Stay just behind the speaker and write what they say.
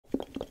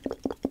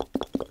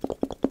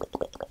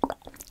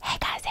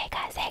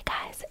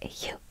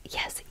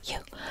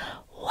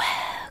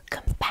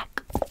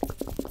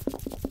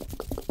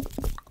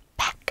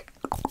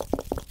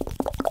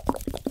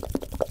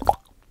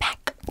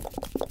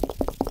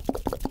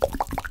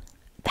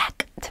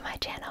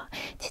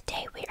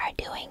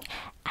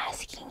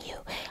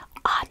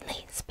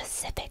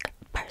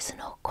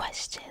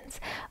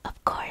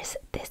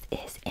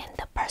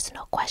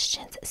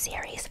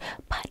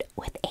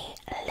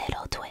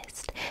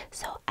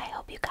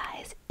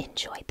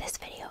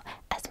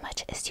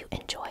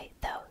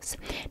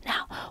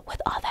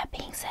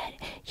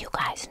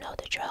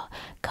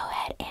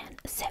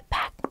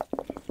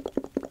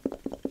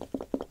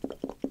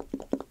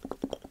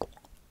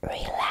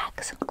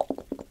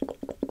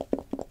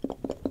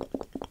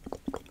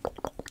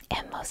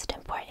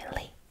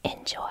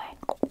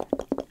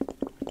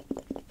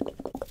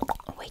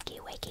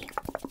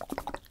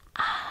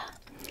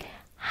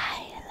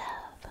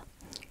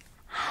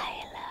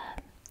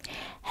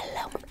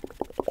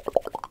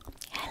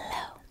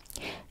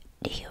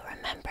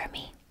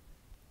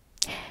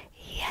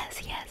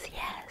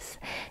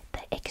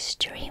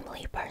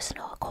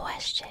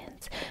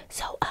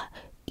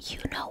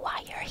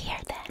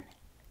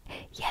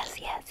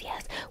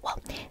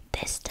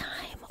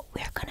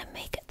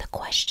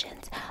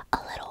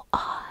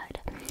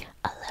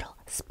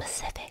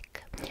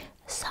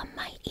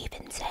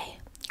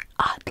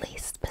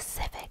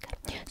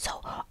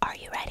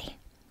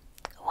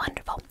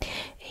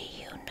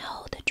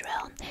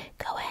drill.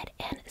 Go ahead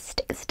and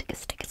stick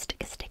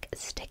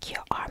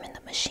your arm in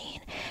the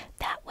machine.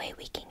 That way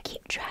we can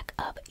keep track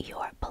of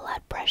your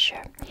blood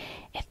pressure.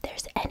 If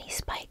there's any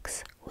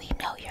spikes, we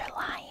know you're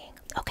lying.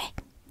 Okay?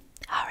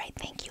 Alright,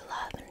 thank you,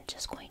 love. And I'm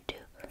just going to...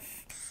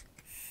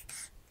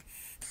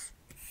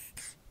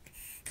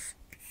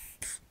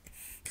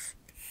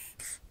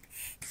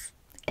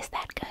 Is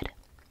that good?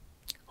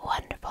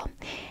 Wonderful.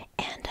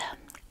 And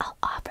I'll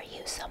offer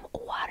you some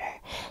water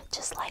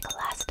just like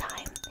last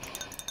time.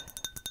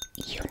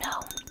 You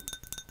know,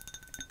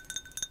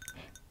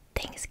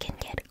 things can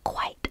get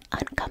quite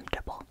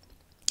uncomfortable.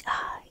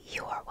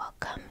 You are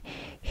welcome.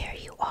 Here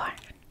you are.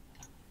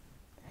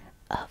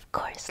 Of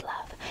course,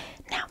 love.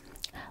 Now,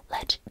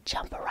 let's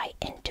jump right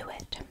into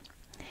it.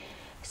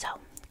 So,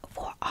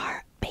 for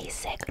our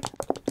basic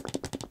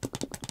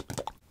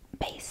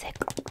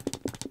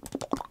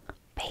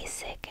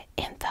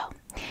info,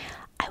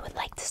 I would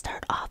like to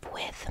start off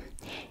with,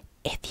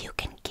 if you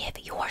can give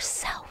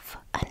yourself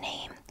a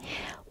name,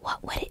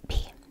 what would it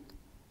be?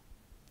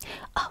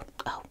 Oh,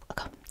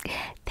 okay.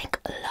 Think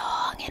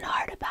long and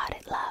hard about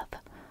it, love.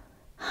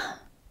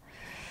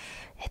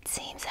 It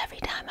seems every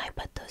time I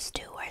put those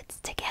two words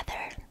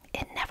together,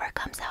 it never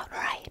comes out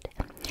right.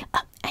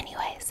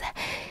 Anyways,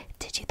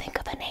 did you think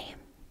of a name?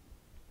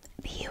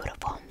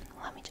 Beautiful.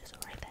 Let me just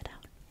write that down.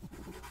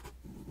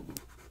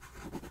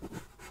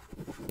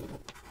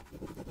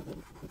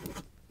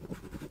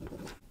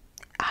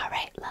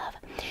 Alright, love.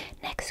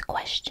 Next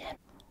question.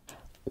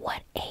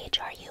 What age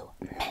are you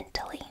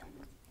mentally?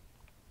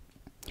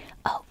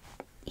 Oh,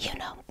 you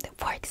know,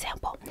 for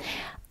example,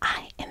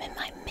 I am in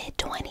my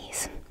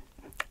mid-20s.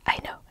 I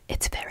know,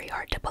 it's very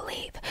hard to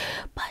believe,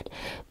 but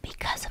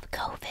because of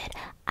COVID,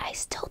 I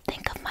still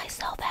think of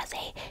myself as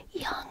a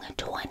young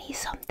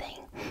 20-something,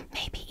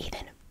 maybe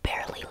even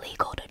barely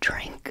legal to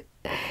drink.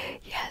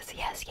 Yes.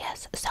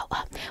 So,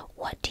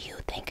 what do you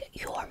think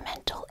your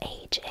mental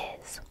age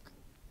is?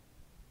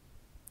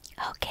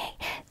 Okay,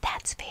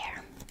 that's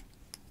fair.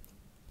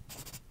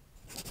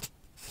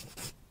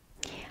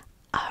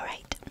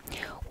 Alright,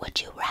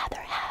 would you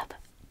rather have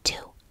 2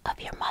 of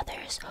your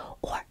mothers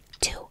or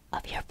 2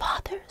 of your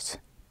fathers?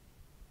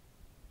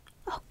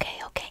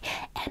 Okay,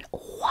 and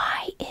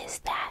why is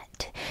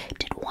that?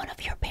 Did one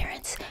of your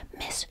parents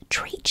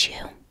mistreat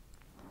you?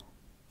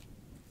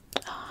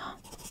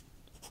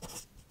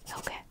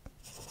 Okay.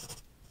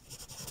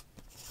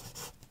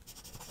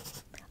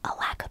 A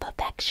lack of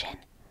affection.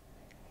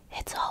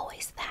 It's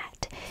always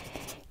that.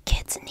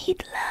 Kids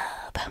need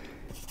love.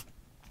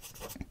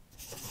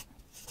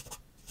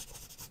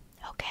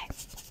 Okay.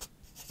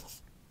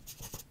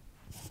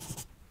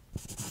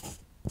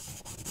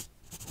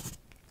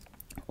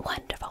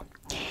 Wonderful.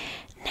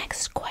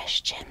 Next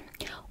question.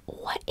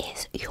 What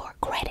is your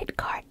credit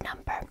card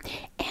number?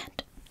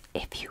 And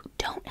if you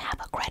don't have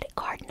a credit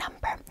card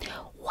number,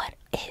 what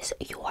is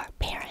your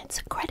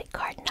parents' credit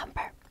card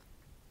number?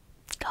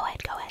 Go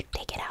ahead,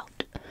 take it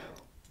out.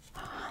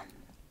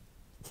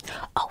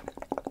 Oh,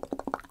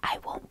 I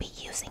won't be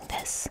using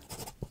this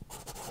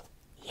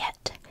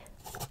yet.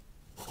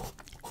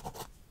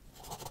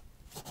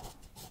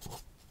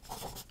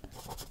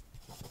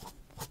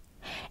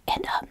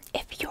 And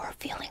if you're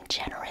feeling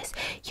generous,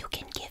 you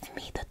can give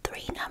me the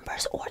 3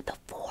 numbers or the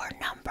 4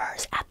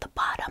 numbers at the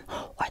bottom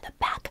or the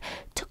back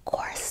to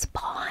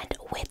correspond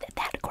with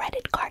that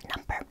credit card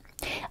number.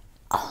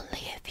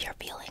 Only if you're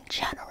feeling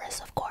generous,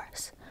 of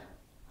course.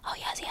 Oh,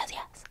 yes.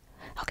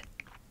 Okay.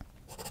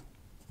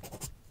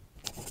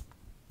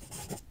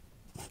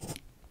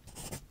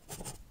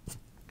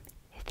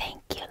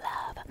 Thank you,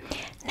 love.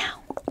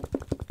 Now,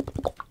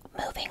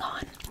 moving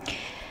on.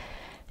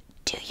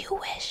 Do you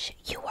wish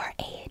you were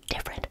a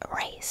different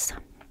race?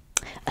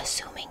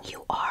 Assuming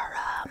you are,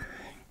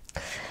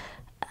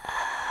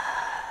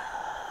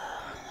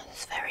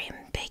 it's very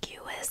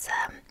ambiguous.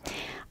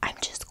 I'm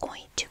just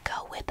going to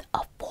go with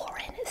a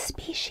foreign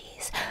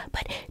species.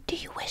 But do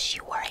you wish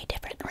you were a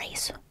different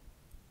race?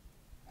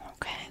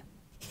 Okay.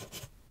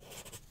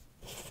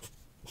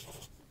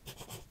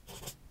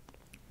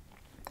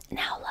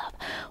 Now, love,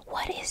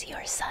 what is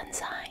your sun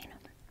sign?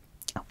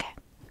 Okay.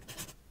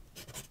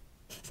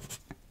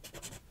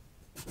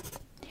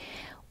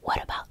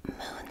 What about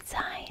moon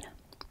sign?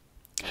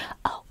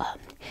 Oh,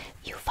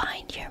 you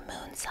find your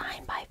moon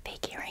sign by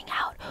figuring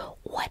out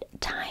what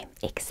time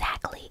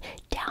exactly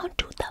down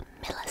to the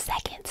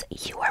milliseconds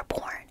you were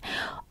born.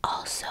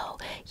 Also,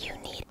 you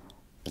need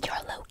your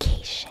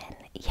location.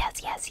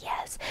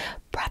 Yes.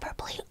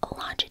 Preferably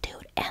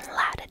longitude and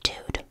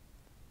latitude.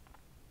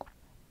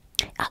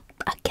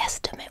 A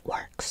guesstimate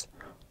works.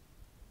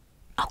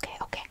 Okay.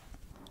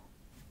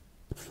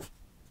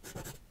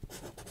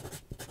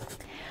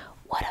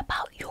 What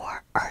about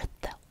your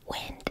earth,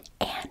 wind,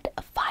 and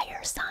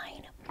fire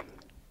sign?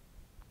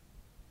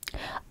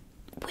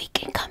 We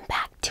can come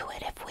back to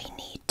it if we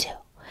need to.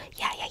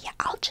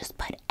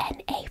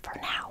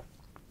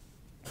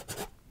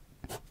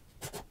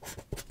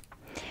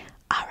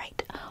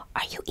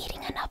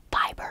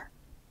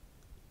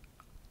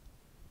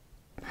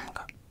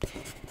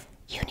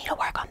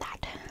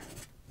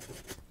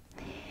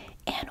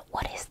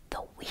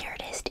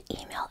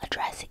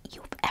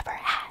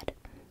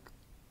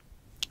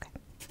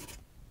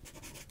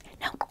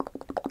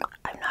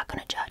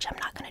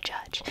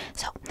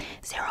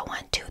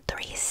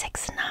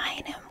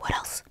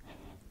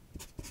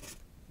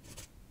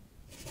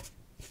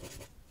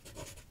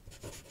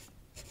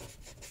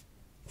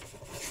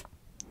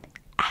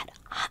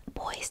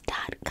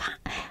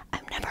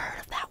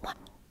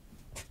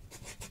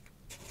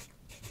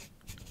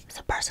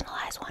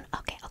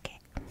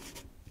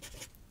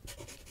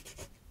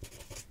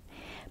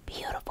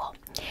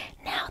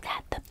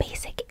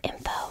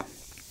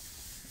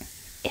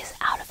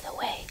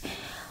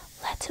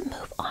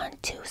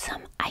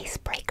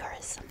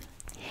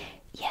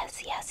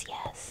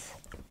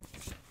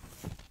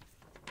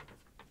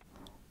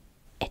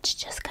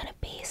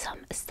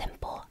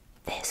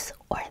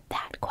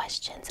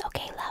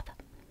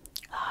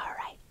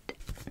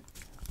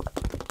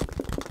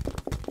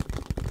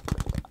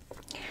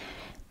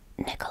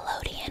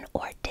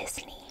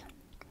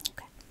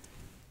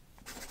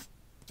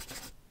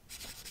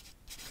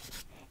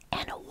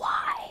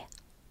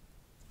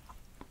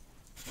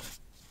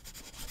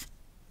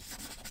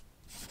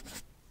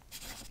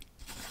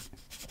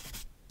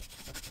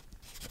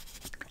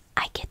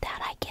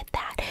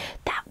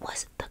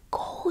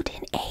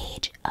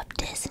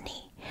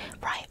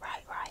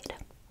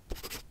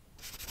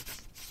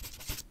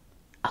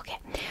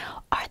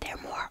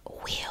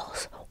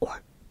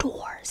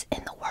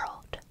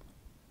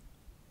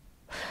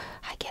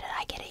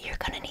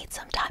 need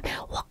some time.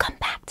 We'll come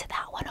back to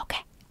that one,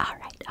 okay? All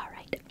right, all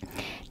right.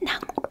 Now,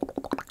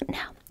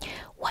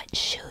 what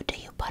shoe do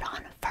you put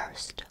on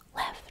first,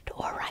 left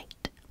or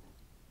right?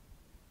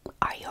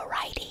 Are you a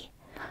righty?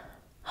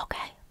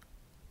 Okay.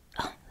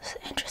 Oh, this is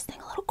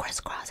interesting. A little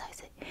crisscross, I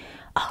see.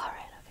 Oh, all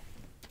right, okay.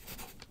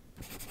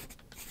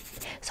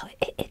 So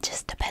it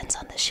just depends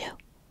on the shoe.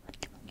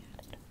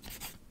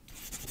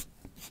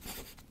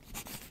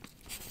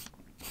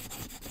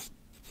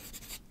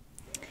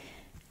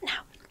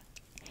 Now,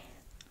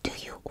 do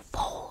you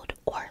fold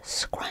or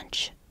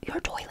scrunch your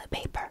toilet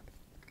paper?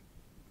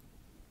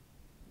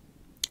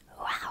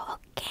 Wow,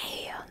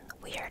 okay,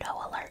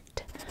 weirdo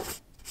alert.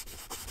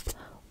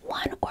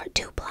 1 or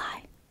 2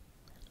 ply?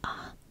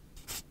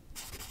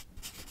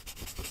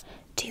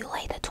 Do you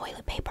lay the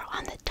toilet paper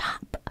on the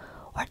top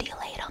or do you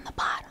lay it on the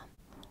bottom?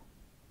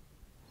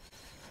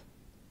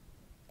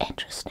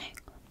 Interesting.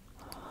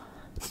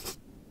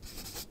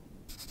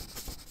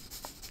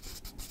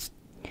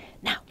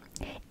 Now,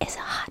 is a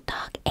hot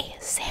dog a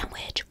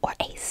sandwich or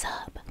a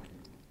sub?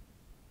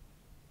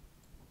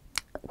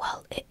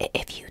 Well,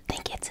 if you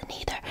think it's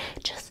neither,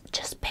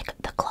 just pick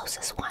the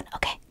closest one,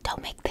 okay?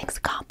 Don't make things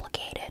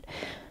complicated.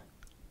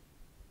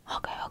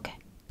 Okay, okay.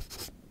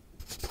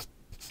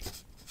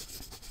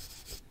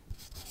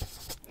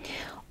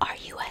 Are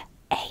you a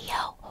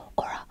ayo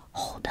or a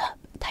hold up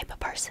type of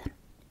person?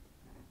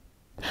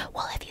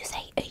 Well, if you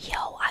say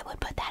yo, I would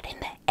put that in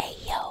the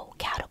ayo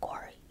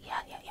category.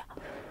 Yeah.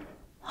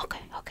 Okay.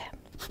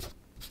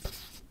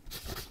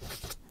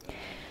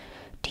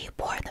 Do you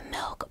pour the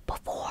milk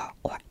before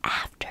or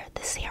after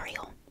the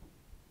cereal?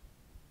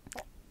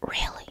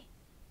 Really?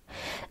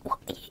 Well,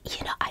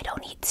 I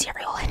don't eat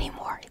cereal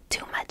anymore.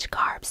 Too much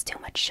carbs, too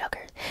much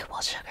sugar.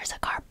 Well, sugar's a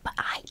carb, but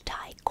I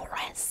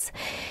digress.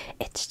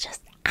 It's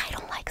just, I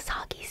don't like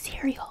soggy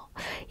cereal.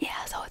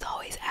 Yeah, so it's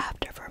always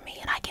after for me,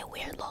 and I get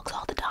weird looks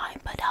all the time,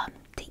 but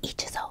to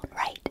each his own,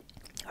 right?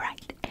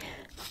 Right.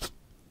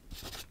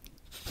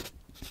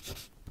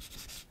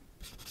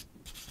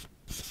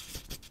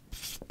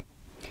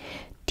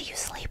 Do you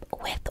sleep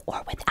with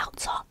or without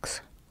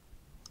socks?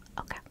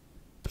 Okay.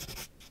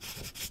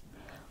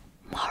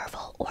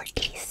 Marvel or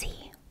DC?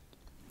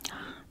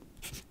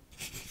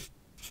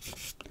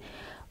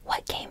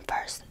 What came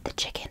first, the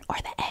chicken or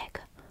the egg?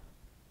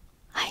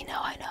 I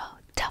know.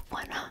 Tough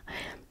one, huh?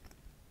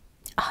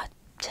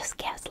 Just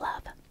guess,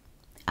 love.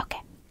 Okay.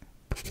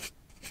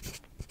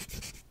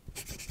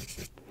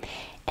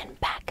 And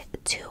back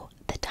to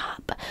the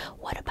top.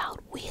 What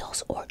about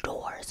wheels or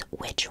doors?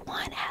 Which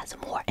one has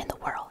more in the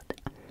world?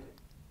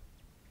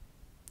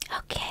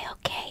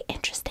 Okay.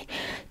 Interesting.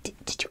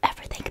 Did you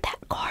ever think that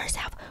cars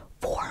have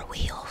 4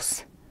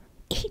 wheels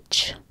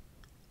each?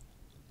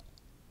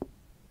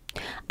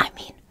 I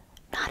mean,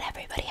 not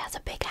everybody has a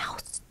big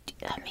house.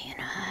 I mean,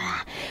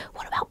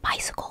 what about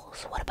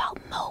bicycles? What about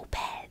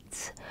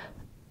mopeds?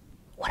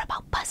 What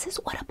about buses?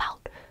 What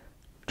about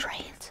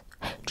trains?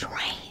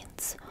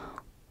 Trains.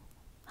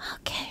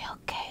 Okay.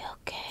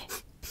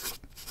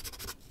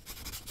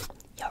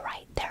 You're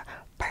right, they're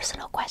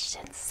personal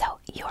questions, so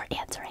you're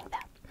answering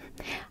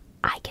them.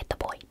 I get the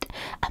point.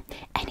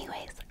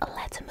 Anyways,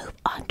 let's move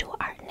on to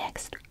our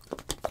next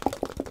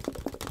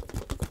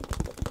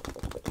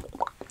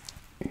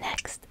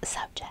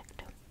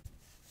subject.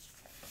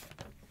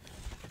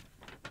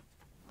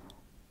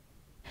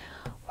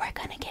 We're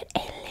gonna get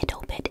a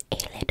little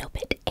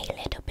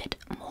bit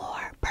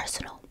more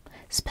personal,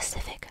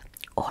 specific,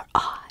 or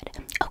odd.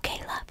 Okay,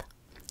 love?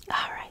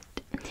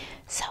 Alright.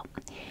 So,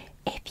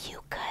 if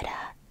you could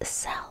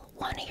sell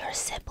one of your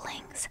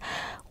siblings,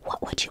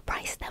 what would you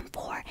price them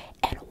for,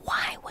 and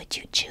why would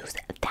you choose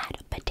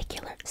that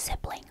particular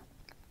sibling?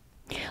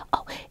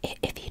 Oh,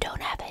 if you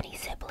don't have any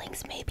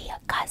siblings, maybe a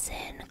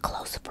cousin,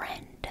 close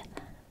friend.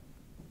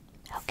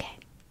 Okay.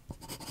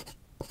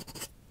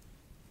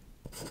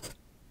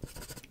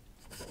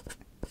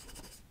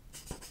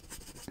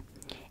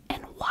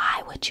 And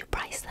why would you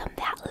price them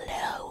that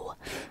low?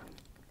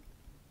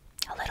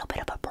 A little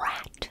bit of a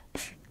brat.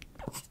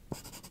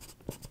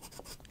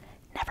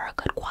 Never a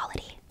good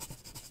quality.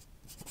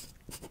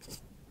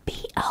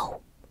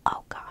 B.O.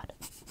 Oh, God.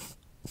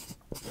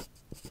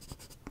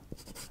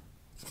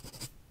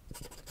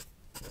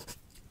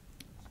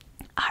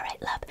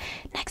 Alright, love.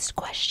 Next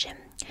question.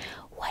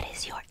 What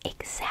is your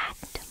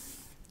exact,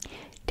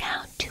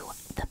 down to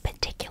the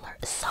particular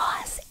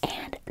sauce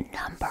and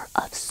number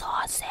of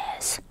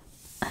sauces,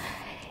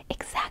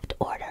 exact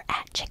order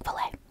at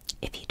Chick-fil-A?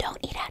 If you don't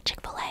eat at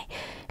Chick-fil-A,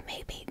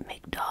 maybe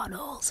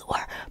McDonald's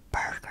or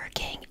Burger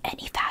King,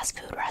 any fast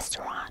food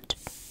restaurant.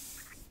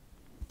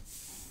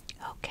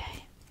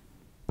 Okay.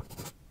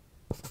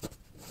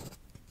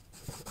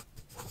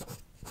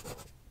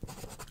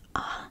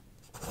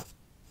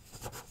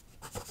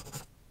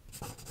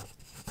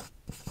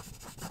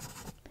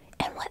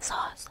 And what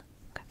sauce?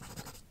 Okay.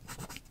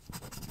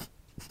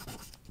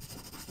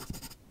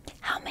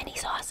 How many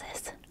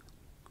sauces?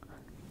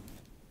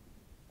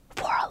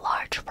 For a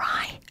large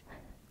fry?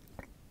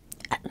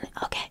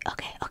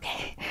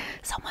 Okay.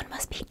 Someone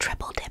must be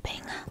triple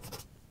dipping.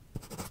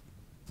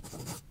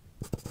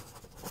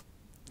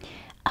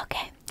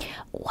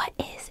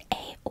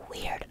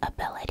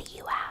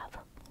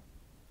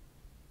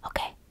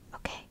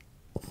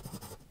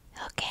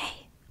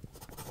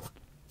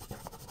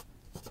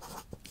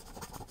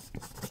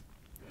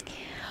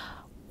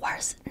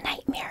 first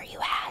nightmare you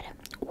had?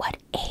 What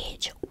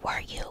age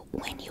were you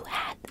when you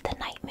had the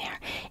nightmare?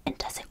 And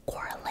does it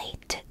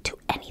correlate to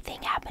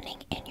anything happening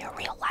in your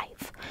real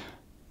life?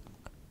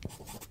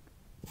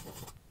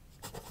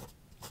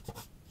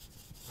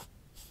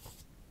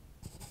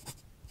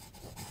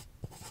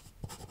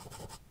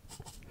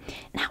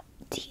 Now,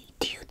 do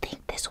you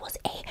think this was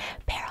a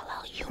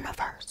parallel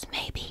universe?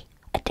 Maybe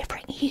a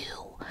different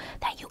you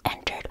that you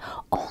entered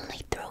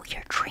only through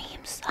your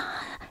dreams?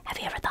 Have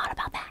you ever thought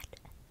about that?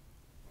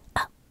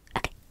 Oh,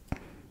 okay.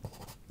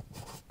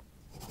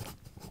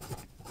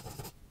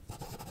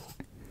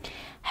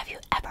 Have you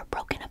ever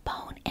broken a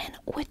bone, and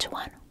which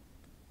one?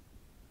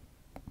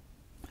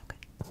 Okay.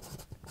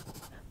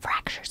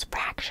 Fractures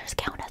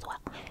count as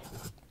well.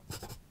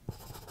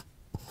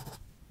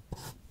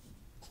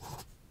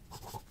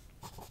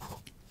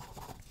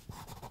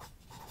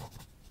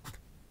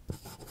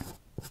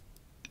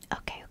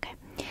 Okay.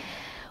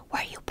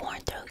 Were you born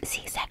through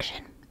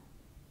C-section?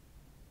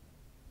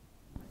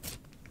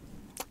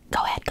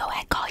 Go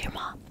ahead, call your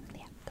mom.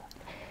 Yeah, go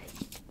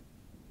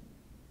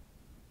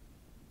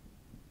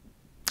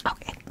ahead.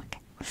 Okay.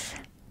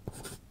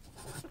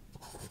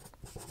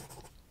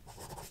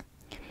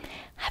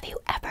 Have you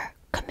ever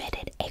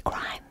committed a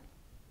crime?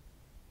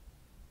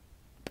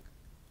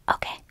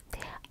 Okay.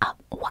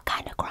 What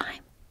kind of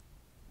crime?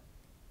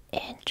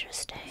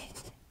 Interesting.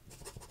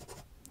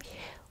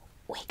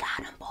 We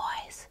got him,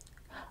 boys.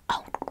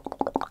 Oh,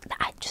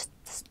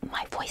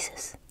 my voice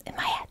is in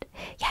my head.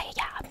 Yeah,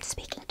 I'm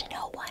speaking to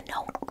no one.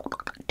 No,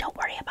 don't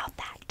worry about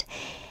that.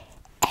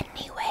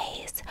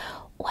 Anyways,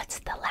 what's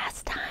the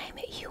last time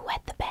you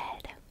wet the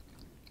bed?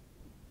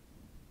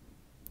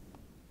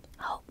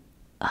 Oh,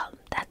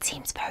 that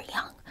seems very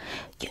young.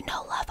 You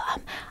know, love,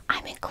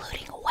 I'm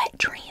including wet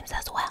dreams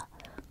as well.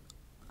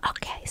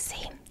 Okay,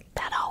 see,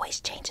 that always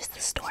changes the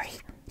story.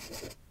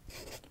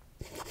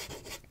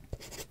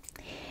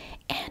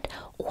 And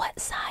what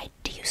side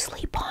do you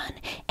sleep on?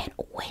 And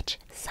which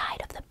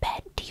side of the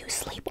bed do you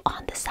sleep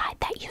on? The side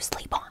that you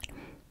sleep on.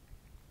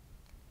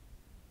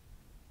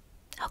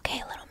 Okay,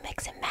 a little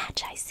mix and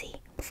match, I see.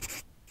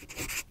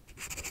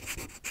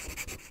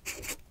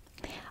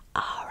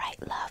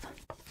 Alright, love.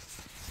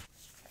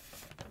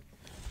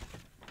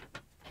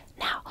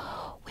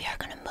 Now, we are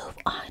going to move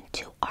on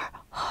to our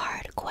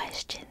hard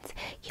questions.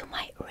 You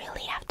might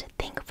really have to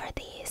think for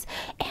these,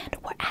 and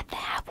we're at the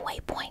halfway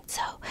point,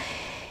 so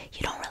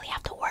you don't really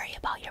have to worry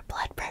about your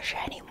blood pressure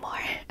anymore.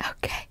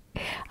 Okay?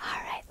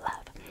 Alright,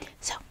 love.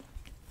 So,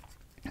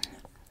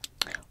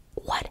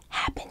 what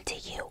happened to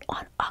you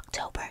on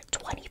October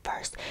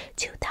 21st,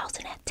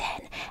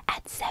 2010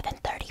 at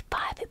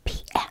 7:35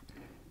 p.m.?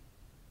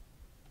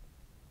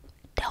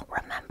 Don't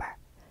remember.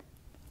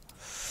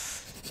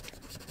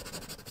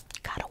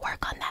 Gotta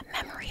work on that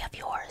memory of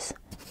yours.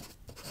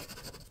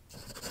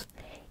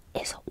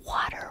 Is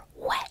water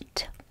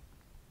wet?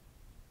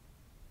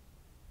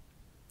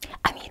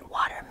 I mean,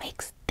 water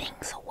makes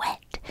things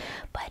wet,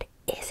 but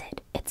is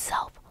it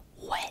itself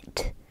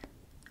wet?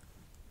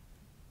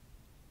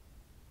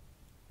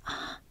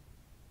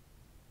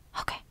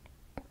 Okay.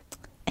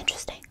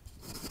 Interesting.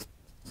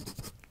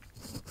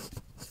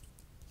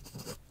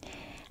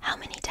 How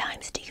many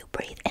times do you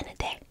breathe in a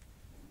day?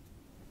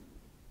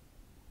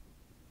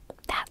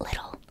 That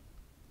little.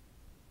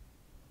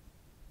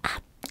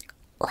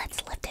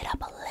 Let's lift it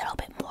up a little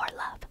bit more,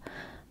 love.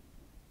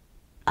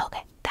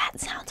 Okay, that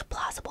sounds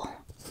plausible.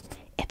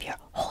 If you're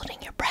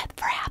holding your breath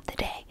for half the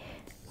day.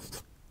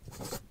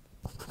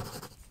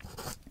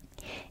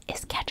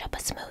 Is ketchup a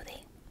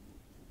smoothie?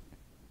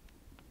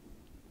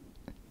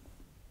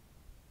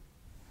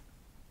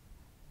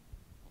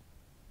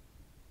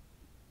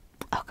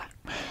 Okay.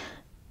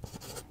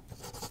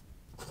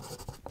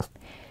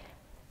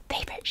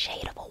 Favorite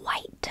shade of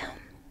white?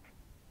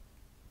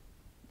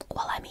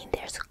 Well, I mean,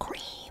 there's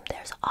cream,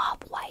 there's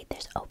off-white,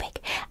 there's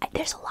opaque.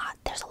 There's a lot.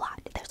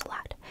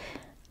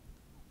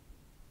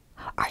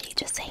 Are you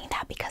just saying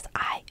that because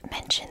I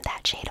mentioned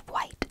that shade of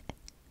white?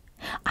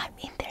 I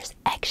mean, there's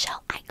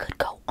eggshell. I could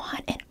go on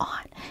and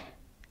on.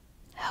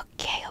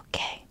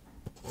 Okay.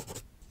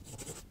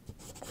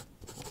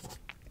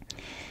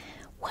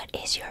 What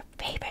is your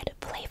favorite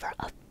flavor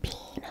of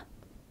bean?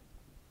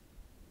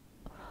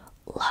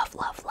 Love,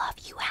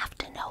 you have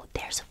to know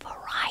there's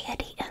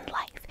variety in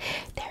life.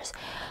 There's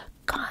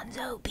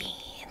gonzo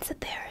beans,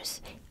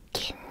 there's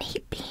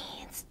kidney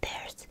beans,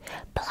 there's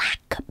black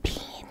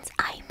beans.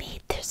 I mean,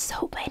 there's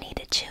so many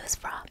to choose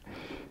from.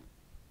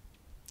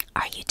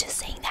 Are you just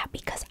saying that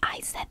because I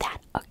said that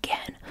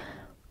again?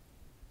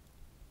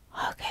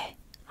 Okay,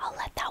 I'll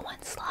let that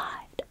one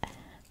slide.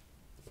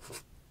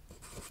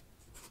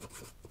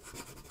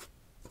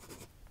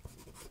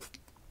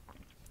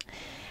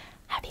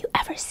 Have you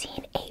ever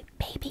seen a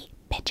baby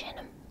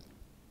pigeon?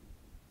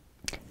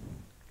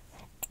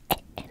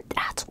 And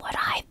that's what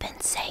I've been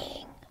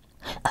saying.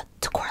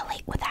 To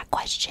correlate with that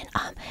question,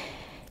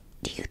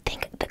 do you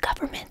think the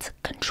governments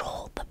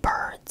control the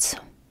birds?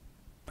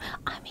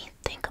 I mean,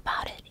 think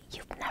about it.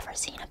 You've never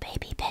seen a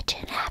baby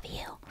pigeon, have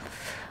you?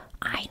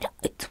 I know,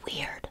 it's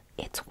weird.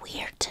 It's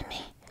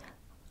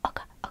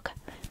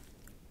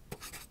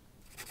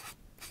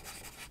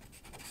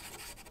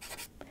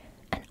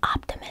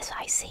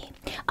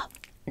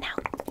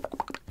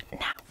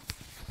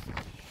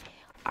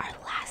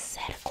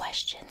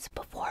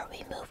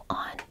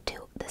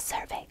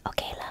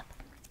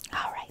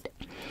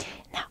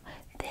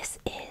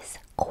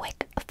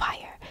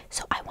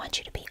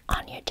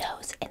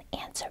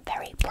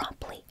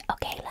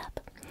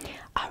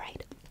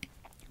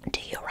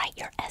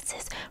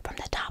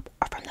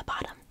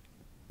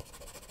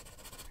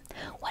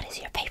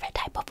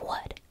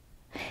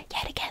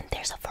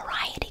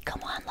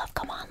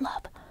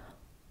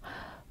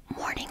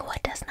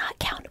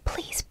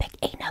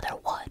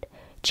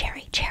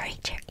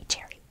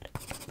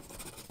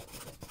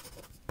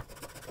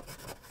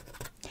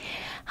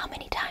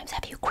times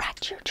have you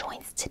cracked your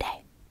joints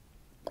today?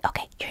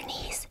 Okay, your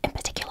knees in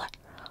particular.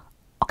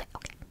 Okay,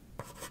 okay.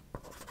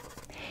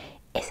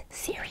 Is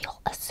cereal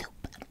a soup?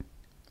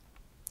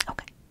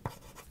 Okay.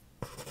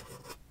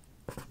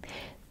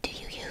 Do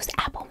you use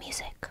Apple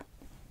Music?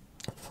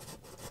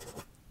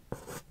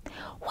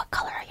 What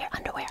color are your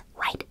underwear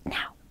right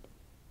now?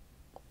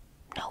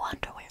 No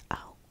underwear.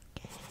 Oh,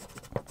 okay.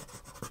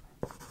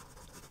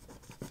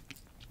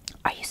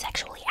 Are you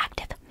sexually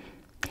active?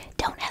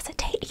 Don't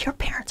hesitate. Your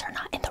parents are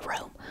not in the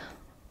room.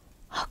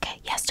 Okay,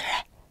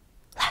 yesterday,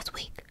 last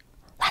week,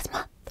 last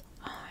month.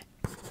 All right.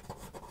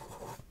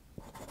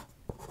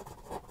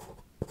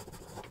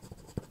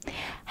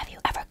 Have you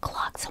ever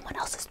clogged someone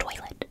else's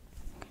toilet?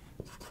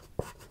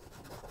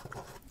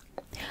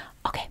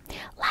 Okay,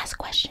 last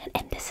question,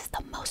 and this is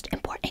the most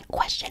important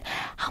question.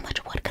 How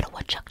much wood could a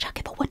woodchuck chuck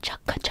if a woodchuck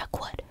could chuck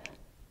wood?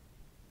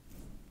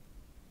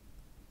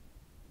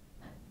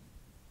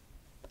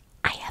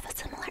 I have a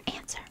similar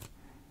answer.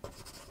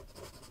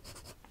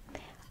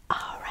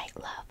 Alright,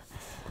 love.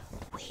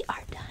 We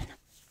are done.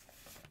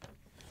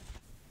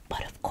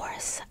 But of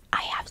course,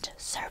 I have to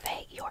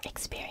survey your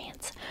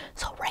experience.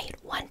 So rate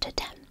 1 to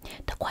 10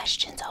 the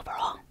questions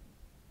overall.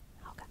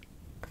 Okay.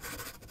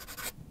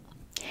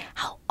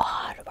 How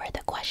odd were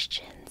the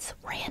questions?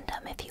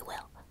 Random, if you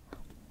will.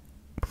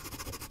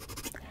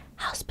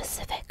 How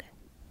specific?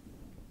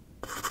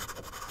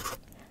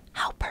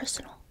 How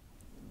personal?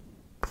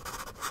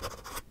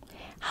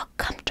 How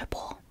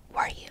comfortable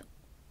were you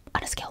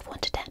on a scale of 1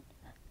 to 10?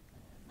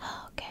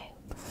 Okay,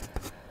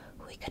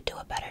 we could do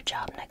a better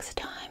job next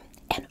time.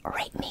 And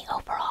rate me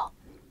overall.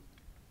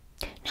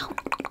 No,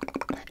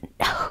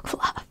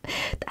 love,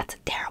 that's a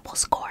terrible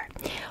score.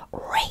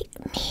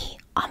 Rate me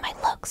on my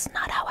looks,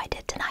 not how I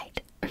did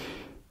tonight.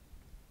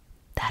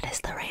 That is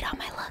the rate on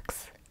my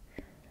looks.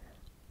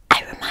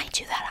 I remind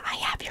you that I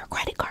have your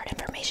credit card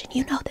information.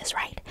 You know this,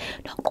 right?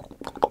 No,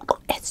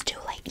 it's too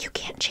late. You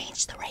can't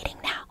change the rating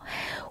now.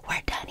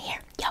 We're done here.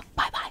 Yup,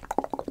 bye-bye.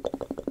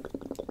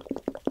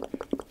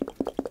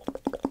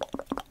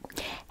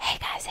 Hey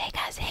guys, hey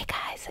guys, hey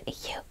guys.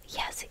 You,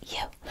 yes,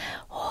 you.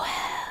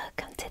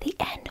 Welcome to the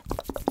end.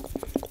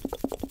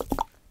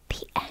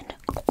 The end.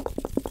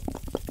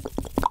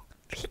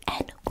 The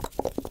end.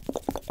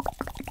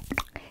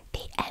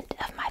 The end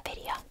of my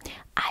video.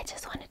 I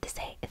just wanted to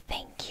say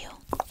thank you.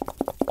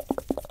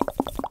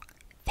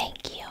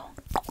 Thank you.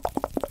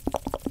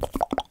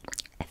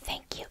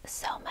 Thank you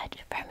so much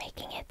for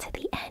making it to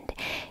the end.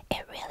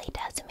 It really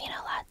does mean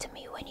a lot to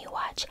me when you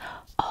watch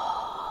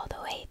all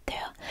the way through.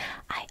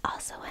 I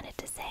also wanted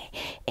to say,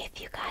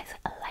 if you guys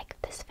like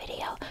this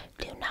video,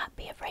 do not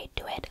be afraid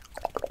to hit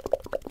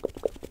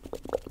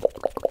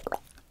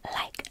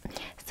like,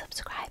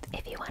 subscribe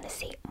if you want to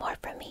see more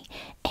from me,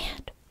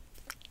 and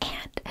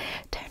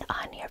turn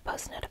on your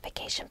post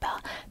notification bell.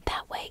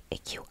 That way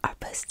you are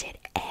posted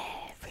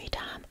every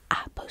time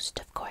I post,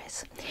 of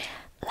course.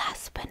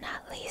 Last but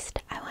not least,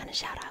 I want to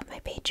shout out my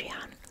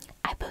Patreon.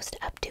 I post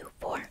up to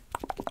four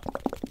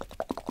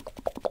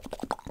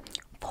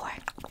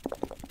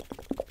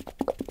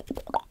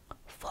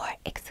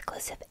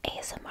exclusive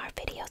ASMR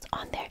videos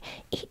on there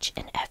each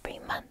and every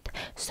month.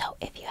 So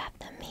if you have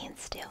the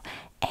means to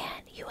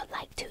and you would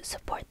like to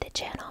support the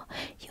channel,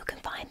 you can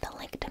find the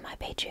link to my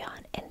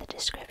Patreon in the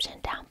description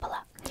down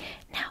below.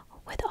 Now,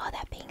 with all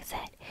that being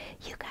said,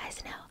 you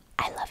guys know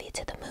I love you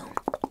to the moon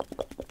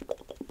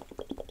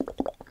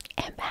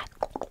and back.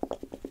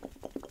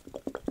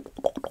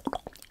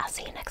 I'll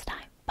see you next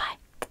time. Bye.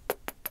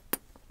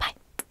 Bye.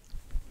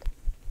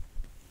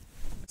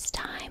 This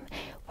time,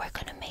 we're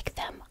gonna make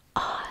them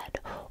odd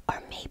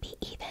or maybe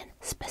even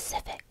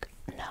specific.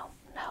 No.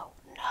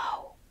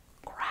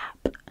 Crap.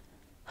 Do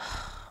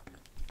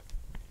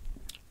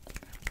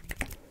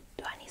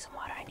I need some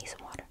water? I need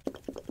some water.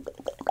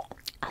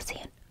 I'll see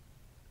you.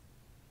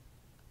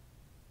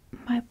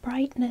 My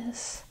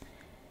brightness.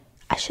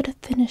 I should have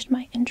finished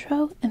my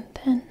intro and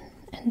then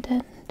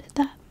did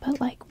that. But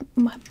like,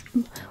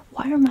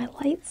 why are my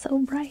lights so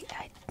bright?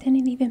 I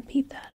didn't even peep that.